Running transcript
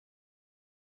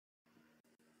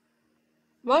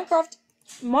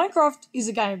Minecraft is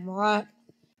a game, right?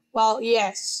 Well,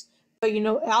 yes. But you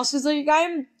know what else is a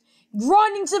game?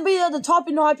 Grinding to be at the top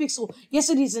in Hypixel. Yes,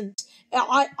 it isn't.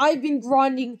 I've been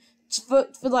grinding for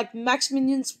like max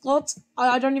minion slots.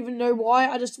 I don't even know why.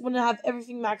 I just want to have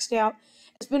everything maxed out.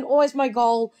 It's been always my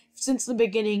goal since the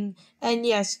beginning. And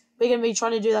yes, we're going to be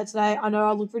trying to do that today. I know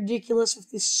I look ridiculous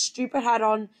with this stupid hat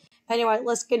on. Anyway,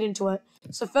 let's get into it.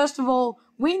 So first of all,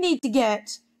 we need to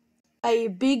get a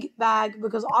big bag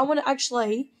because I want to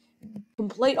actually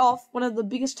complete off one of the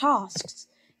biggest tasks.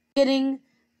 Getting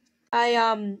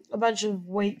a bunch of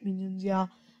wheat minions, yeah.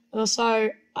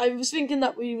 So I was thinking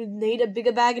that we would need a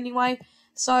bigger bag anyway.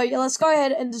 So yeah, let's go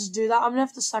ahead and just do that. I'm gonna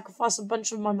have to sacrifice a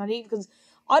bunch of my money because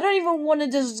I don't even want to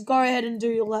just go ahead and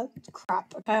do all that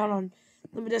crap. Okay, hold on.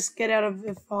 Let me just get out of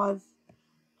F5.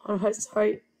 Oh,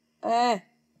 sorry. I'm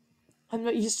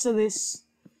not used to this.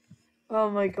 Oh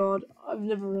my god, I've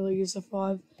never really used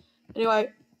F5.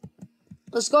 Anyway,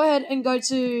 let's go ahead and go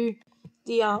to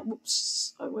the,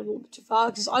 whoops, I went a little bit too far,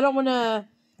 because I don't want to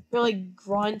really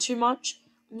grind too much.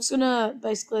 I'm just going to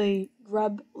basically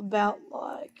grab about,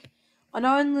 like, I know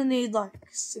I only need, like,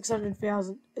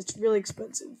 600,000. It's really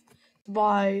expensive to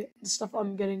buy the stuff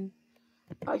I'm getting.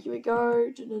 Alright, here we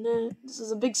go. This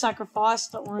is a big sacrifice,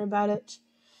 don't worry about it.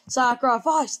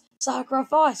 Sacrifice!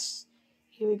 Sacrifice!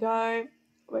 Here we go.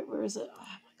 Wait, where is it? Oh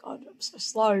my god, I'm so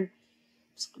slow.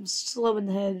 I'm slow in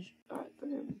the head. Alright,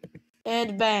 boom.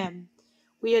 And bam.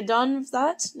 We are done with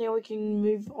that. Now we can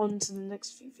move on to the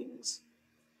next few things.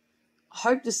 I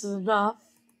hope this is enough.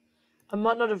 I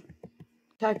might not have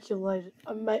calculated.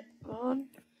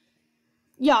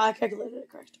 Yeah, I calculated it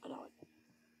correct. I know it.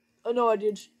 I know I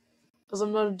did. Because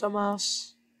I'm not a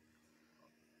dumbass.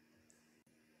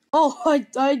 Oh,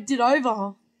 I did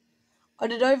over. I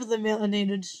did over the amount I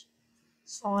needed.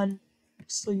 It's fine.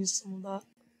 Still use some of that.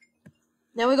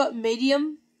 Now we got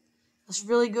medium. That's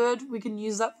really good. We can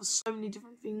use that for so many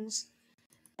different things.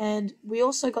 And we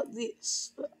also got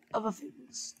this for other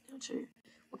things now too.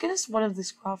 What is one of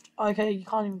this craft? Okay, you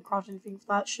can't even craft anything for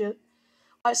that shit.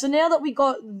 Alright, so now that we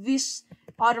got this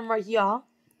item right here,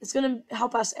 it's going to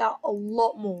help us out a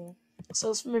lot more. So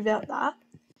let's move out that.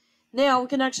 Now we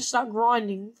can actually start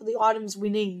grinding for the items we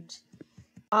need.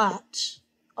 But,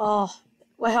 oh,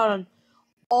 wait, hold on.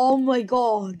 Oh my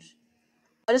god.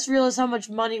 I just realized how much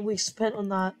money we spent on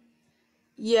that.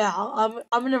 Yeah, I'm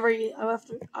gonna I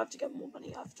have to get more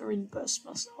money. I have to reimburse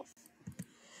myself.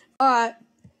 Alright.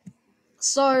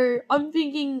 So I'm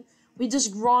thinking we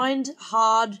just grind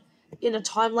hard in a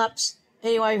time lapse.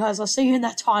 Anyway, guys, I'll see you in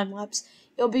that time lapse.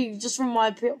 It'll be just from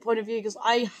my point of view because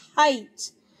I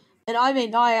hate, and I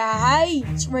mean I hate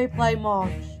replay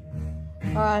mod.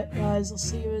 Alright, guys, I'll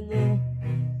see you in there.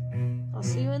 I'll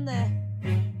see you in there.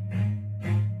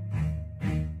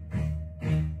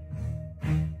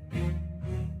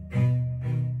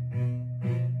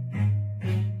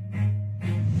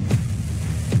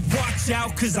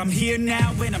 Out, cause I'm here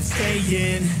now and I'm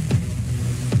staying.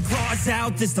 Claws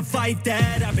out, this the fight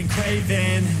that I've been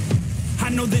craving. I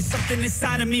know there's something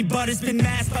inside of me, but it's been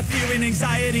masked by fear and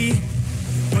anxiety.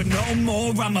 But no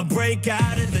more, I'ma break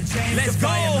out of the chains. Let's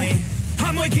defiantly. Go!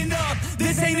 I'm waking up,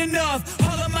 this ain't enough.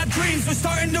 All of my dreams were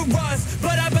starting to rust,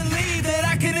 but I believe that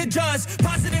I can adjust.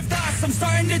 Positive thoughts, I'm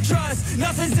starting to trust.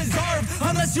 Nothing's deserved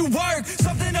unless you work.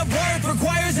 Something of worth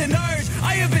requires an urge.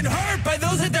 I have been hurt by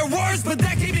those at their worst, but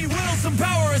that gave me will, some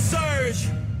power, a surge.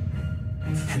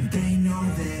 And they know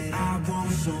that I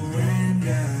won't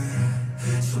surrender,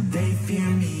 so they fear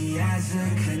me as a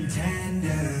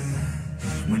contender.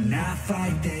 When I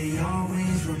fight, they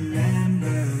always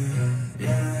remember,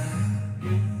 yeah.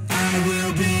 I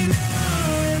will be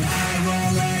known, I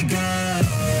won't let go.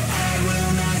 I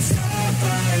will not stop,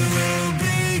 I will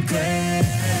be great.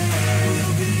 I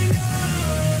will be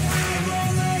known, I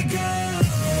won't let go.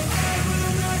 I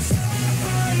will not stop,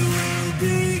 I will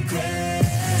be great.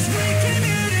 We came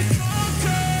here to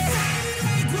conquer,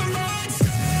 like we're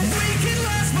monsters. We can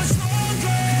last much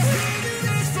longer,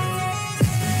 leading us for honor.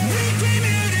 We came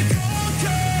here to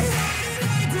conquer,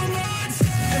 like we're monsters.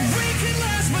 And we can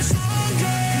last much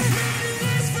longer.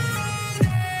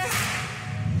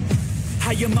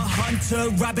 I am a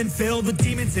hunter, I've been filled with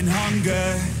demons and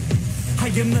hunger. I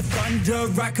am the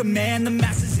thunder, I command the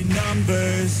masses in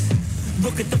numbers.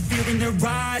 Look at the fear in their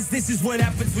eyes, this is what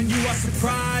happens when you are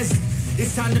surprised.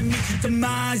 It's time to meet your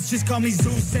demise, just call me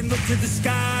Zeus and look to the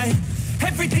sky.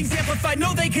 Everything's amplified,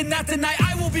 no they cannot deny,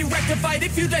 I will be rectified.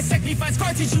 If you dissect me, find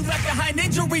scar tissue left behind,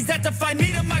 injuries that define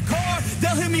me to my core.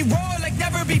 They'll hear me roar like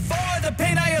never before, the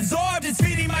pain I absorbed is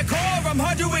feeding my core. I'm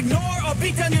hard to ignore, I'll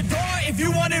beat down your door. If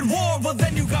you wanted war, well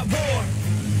then you got war.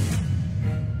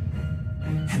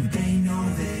 And they know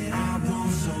that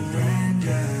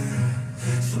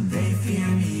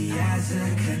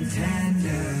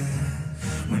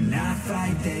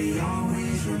fight, they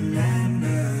always remember.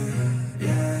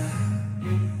 Yeah.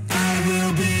 I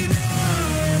will be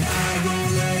known, I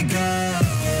won't let go.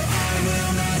 I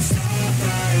will not stop,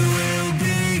 I will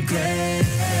be great.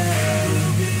 I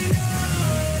will be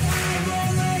known, I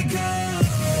won't let go.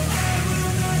 I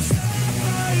will not stop,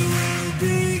 I will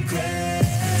be great.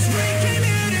 'Cause we came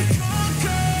here to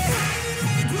conquer,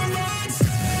 like we're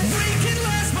monsters. We can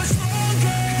last much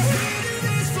longer, we do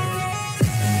this for honor.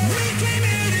 We came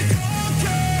here to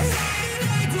conquer,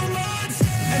 like we're monsters.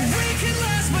 And we can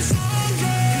last much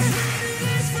longer, we do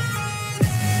this for honor.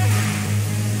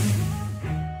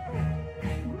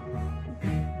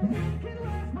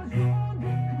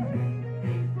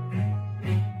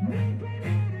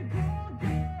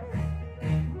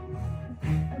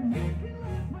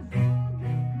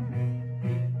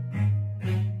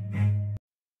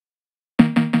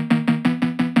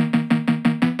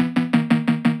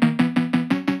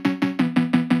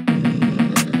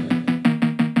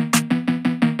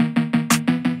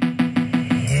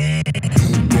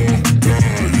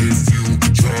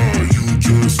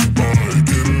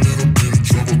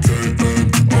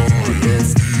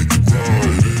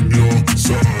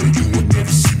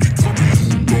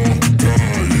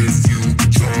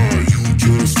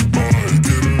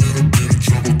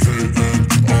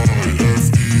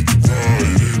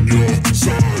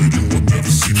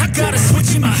 I got a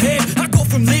switch in my head, I go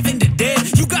from living to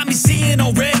dead. You got me seeing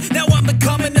all red, now I'm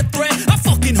becoming a threat. I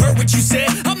fucking heard what you said,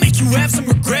 I'll make you have some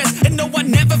regrets. And no, I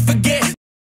never forget.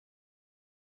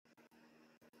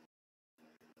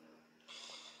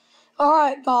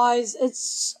 Alright guys,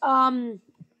 it's gotten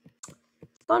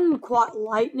quite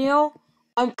late now.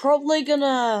 I'm probably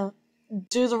gonna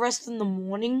do the rest in the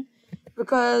morning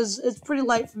because it's pretty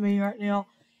late for me right now.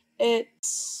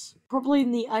 It's probably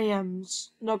in the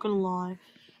AMs, not gonna lie.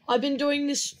 I've been doing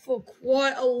this for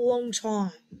quite a long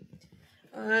time.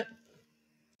 Alright.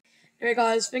 Anyway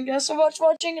guys, thank you guys so much for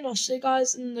watching, and I'll see you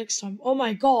guys in the next time. Oh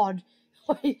my god.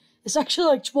 Wait, it's actually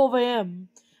like 12 AM.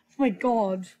 Oh my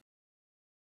god.